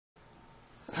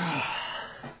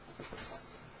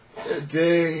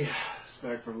day. It's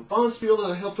back from a bonspiel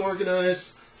that I helped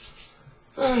organize.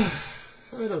 I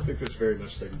don't think there's very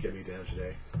much that can get me down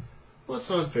today.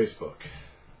 What's on Facebook?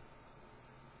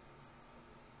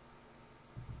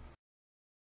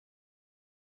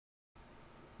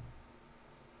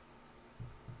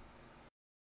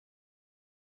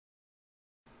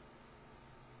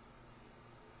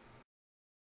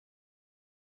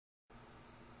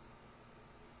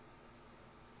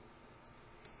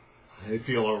 I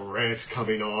feel a rant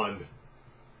coming on.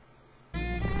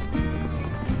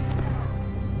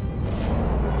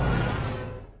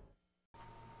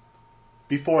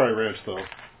 Before I rant, though,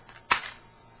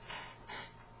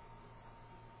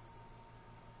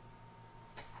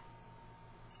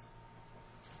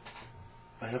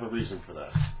 I have a reason for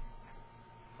that.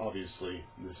 Obviously,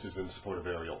 this is in support of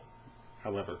Ariel.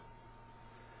 However,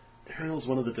 Ariel's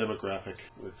one of the demographic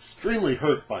who are extremely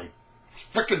hurt by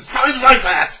frickin' signs like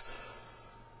that!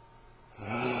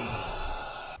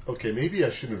 Okay, maybe I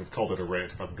shouldn't have called it a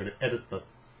rant if I'm going to edit the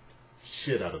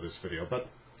shit out of this video, but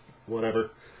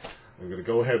whatever. I'm going to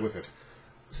go ahead with it.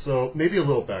 So, maybe a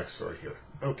little backstory here.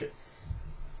 Okay.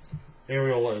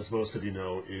 Ariel, as most of you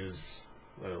know, is,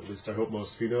 well, at least I hope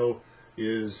most of you know,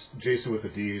 is Jason with a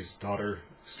D's daughter,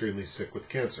 extremely sick with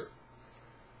cancer.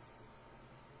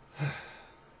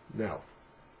 Now,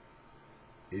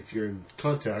 if you're in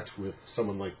contact with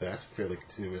someone like that fairly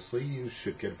continuously, you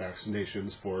should get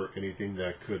vaccinations for anything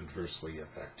that could adversely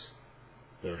affect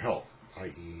their health,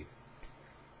 i.e.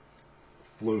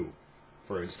 flu,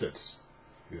 for instance.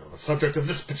 You know, the subject of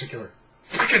this particular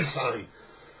fucking sign.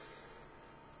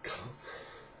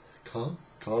 Calm.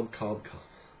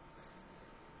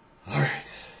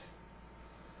 Alright.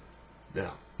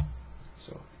 Now,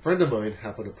 so a friend of mine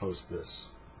happened to post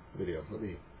this video. Let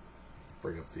me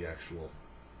bring up the actual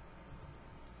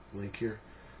link here.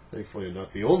 Thankfully, I'm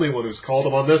not the only one who's called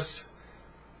him on this.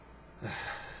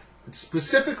 It's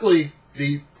specifically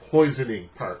the poisoning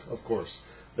part, of course,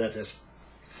 that has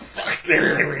fucking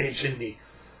enraged me.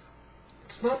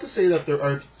 It's not to say that there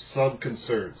aren't some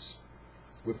concerns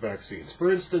with vaccines.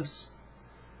 For instance,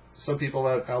 some people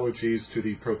have allergies to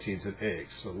the proteins in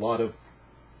eggs. A lot of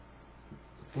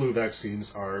flu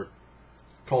vaccines are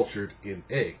cultured in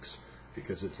eggs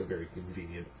because it's a very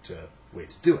convenient way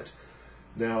to do it.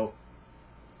 Now,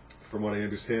 from what I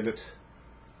understand it,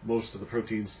 most of the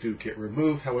proteins do get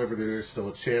removed. However, there is still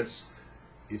a chance.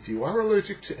 If you are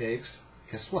allergic to eggs,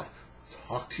 guess what?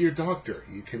 Talk to your doctor.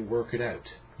 You can work it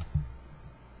out.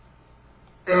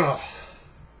 Ugh.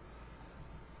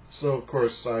 So, of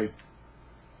course, I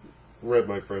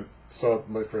saw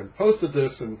my friend posted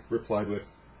this and replied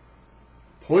with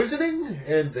poisoning,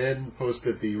 and then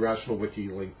posted the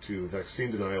RationalWiki link to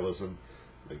vaccine denialism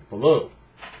link below.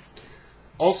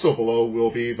 Also below will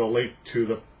be the link to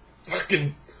the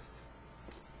fucking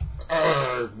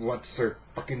what's her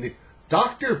fucking name?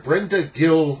 Dr. Brenda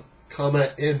Gill,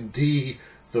 MD,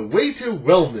 The Way to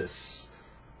Wellness.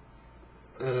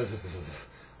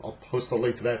 I'll post a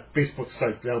link to that Facebook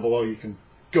site down below. You can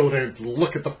go there and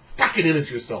look at the fucking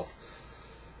image yourself.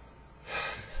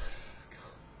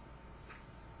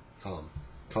 Calm.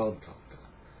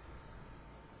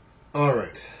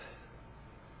 Alright.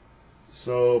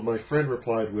 So, my friend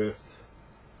replied with,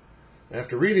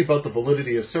 after reading about the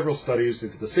validity of several studies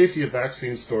into the safety of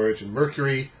vaccine storage and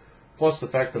mercury, plus the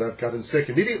fact that I've gotten sick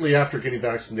immediately after getting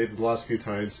vaccinated the last few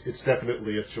times, it's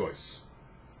definitely a choice.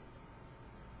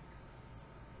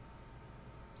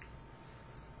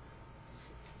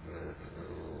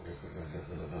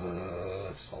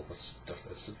 That's all the stuff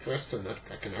that's addressed in that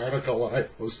fucking article I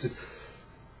posted.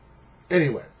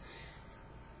 Anyway.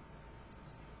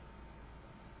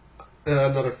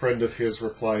 Another friend of his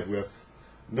replied with,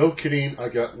 no kidding, I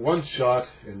got one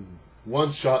shot, and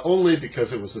one shot only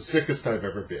because it was the sickest I've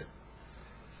ever been.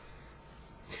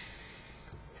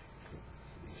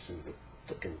 This is the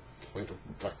fucking point of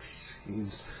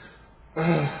vaccines.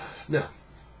 Now,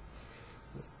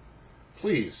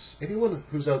 please, anyone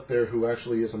who's out there who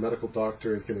actually is a medical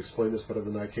doctor and can explain this better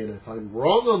than I can, if I'm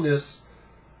wrong on this,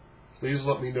 please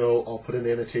let me know. I'll put an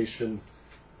annotation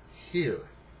here.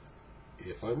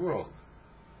 If I'm wrong.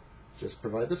 Just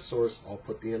provide the source, I'll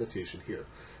put the annotation here.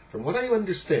 From what I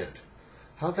understand,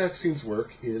 how vaccines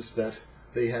work is that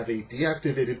they have a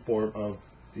deactivated form of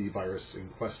the virus in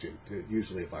question,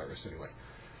 usually a virus anyway.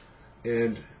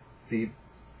 And your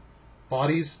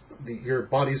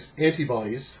body's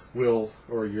antibodies will,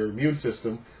 or your immune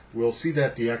system, will see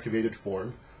that deactivated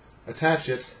form, attach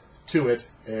it to it,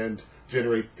 and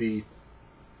generate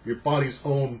your body's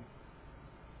own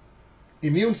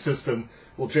immune system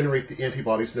will generate the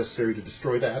antibodies necessary to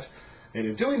destroy that, and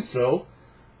in doing so,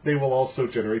 they will also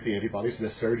generate the antibodies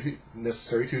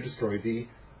necessary to destroy the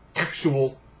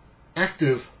actual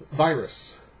active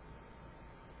virus.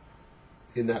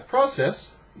 In that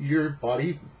process, your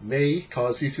body may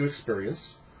cause you to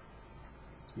experience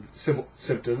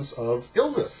symptoms of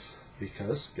illness,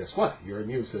 because guess what? Your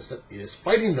immune system is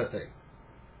fighting the thing.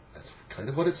 That's kind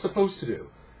of what it's supposed to do.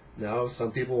 Now,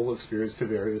 some people will experience to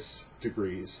various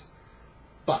degrees,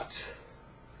 but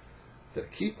the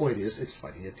key point is it's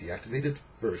fighting a deactivated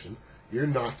version. You're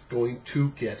not going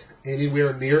to get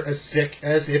anywhere near as sick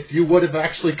as if you would have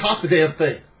actually caught the damn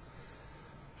thing.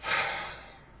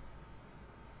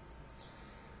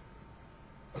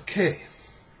 Okay.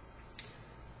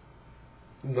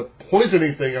 The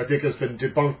poisoning thing, I think, has been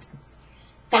debunked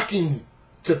fucking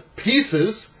to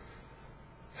pieces.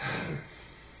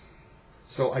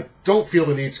 So I don't feel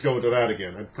the need to go into that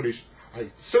again. I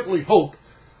certainly hope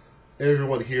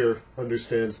everyone here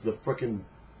understands the frickin'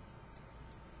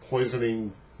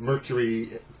 poisoning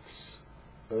mercury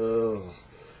thimerosal.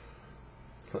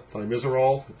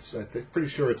 I'm pretty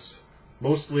sure it's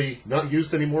mostly not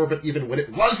used anymore, but even when it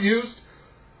was used,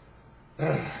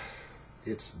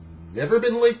 it's never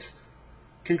been linked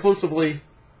conclusively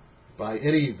by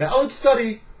any valid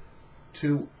study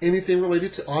to anything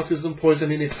related to autism,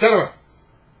 poisoning, etc.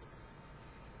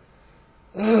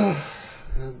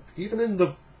 And even in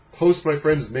the post my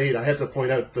friends made, I had to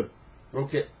point out that,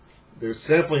 okay, there's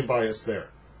sampling bias there.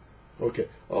 Okay,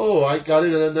 oh, I got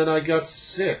it and then I got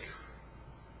sick.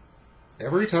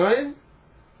 Every time?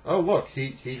 Oh, look,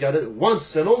 he got it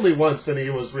once and only once and he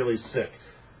was really sick.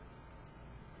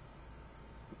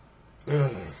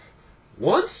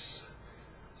 Once?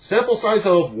 Sample size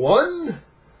of 1?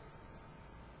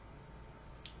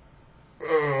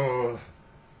 And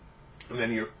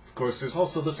then of course, there's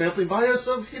also the sampling bias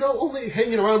of, only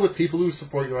hanging around with people who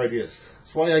support your ideas.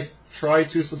 That's why I try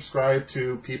to subscribe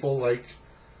to people like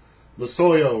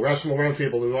Lasoyo, Rational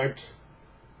Roundtable, who aren't,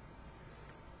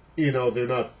 they're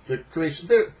not the creation.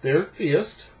 They're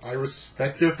theist. I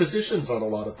respect their positions on a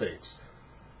lot of things.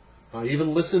 I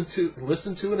even listen to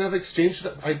and have exchanged.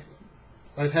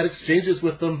 I've had exchanges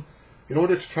with them in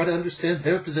order to try to understand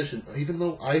their position, even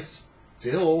though I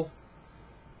still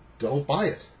don't buy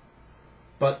it.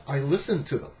 But I listen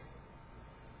to them.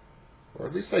 Or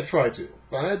at least I try to.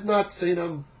 I'm not saying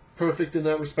I'm perfect in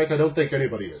that respect. I don't think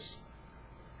anybody is.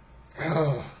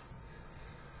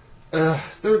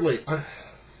 Thirdly,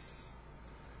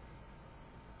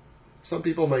 some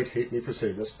people might hate me for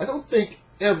saying this. I don't think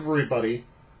everybody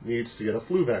needs to get a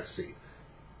flu vaccine.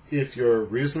 If you're a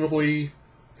reasonably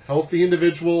healthy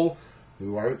individual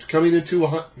who aren't coming into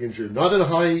and you're not in a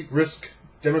high risk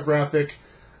demographic,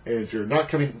 and you're not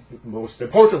coming, most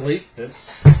importantly,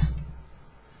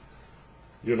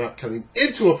 you're not coming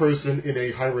into a person in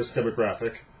a high risk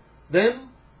demographic, then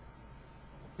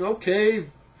okay,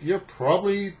 you're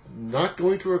probably not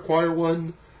going to require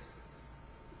one.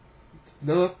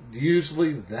 Not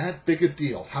usually that big a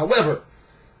deal. However,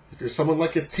 if you're someone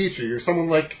like a teacher, you're someone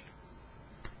like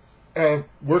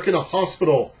work in a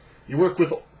hospital, you work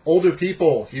with older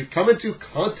people, you come into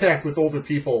contact with older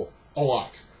people a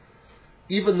lot,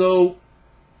 even though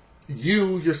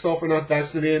you yourself are not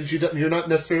vaccinated, you're not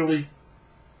necessarily,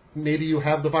 maybe you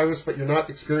have the virus, but you're not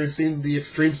experiencing the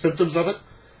extreme symptoms of it,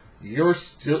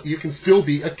 you can still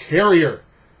be a carrier.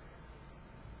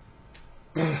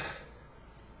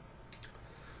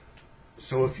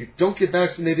 So if you don't get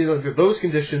vaccinated under those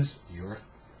conditions, you're a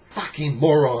fucking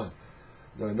moron.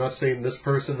 Now, I'm not saying this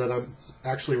person that I'm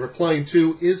actually replying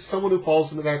to is someone who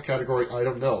falls into that category. I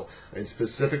don't know. And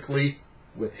specifically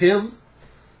with him,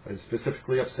 I'm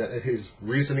specifically upset at his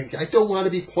reasoning. I don't want to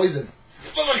be poisoned.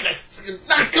 It's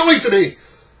not going to me!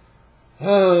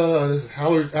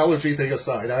 Allergy thing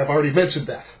aside, I've already mentioned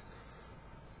that.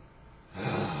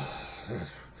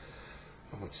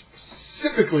 What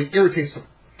specifically irritates the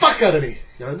fuck out of me,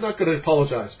 I'm not going to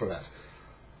apologize for that,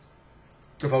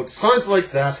 about signs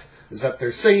like that, is that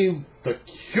they're saying the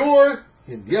cure,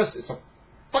 and yes, it's a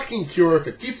fucking cure. If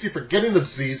it keeps you from getting the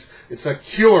disease, it's a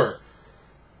cure,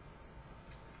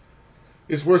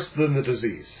 is worse than the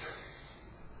disease.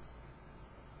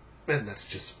 And that's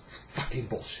just fucking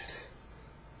bullshit.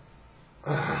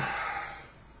 Alright.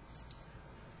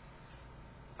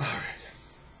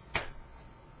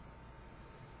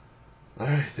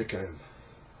 I think I'm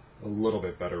a little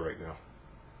bit better right now.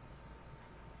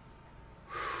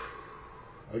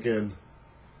 Again,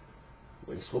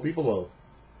 links will be below.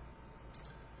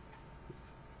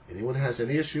 If anyone has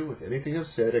any issue with anything I've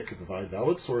said, I can provide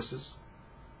valid sources.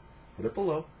 Put it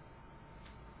below.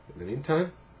 In the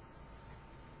meantime,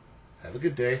 have a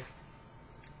good day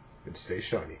and stay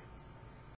shiny.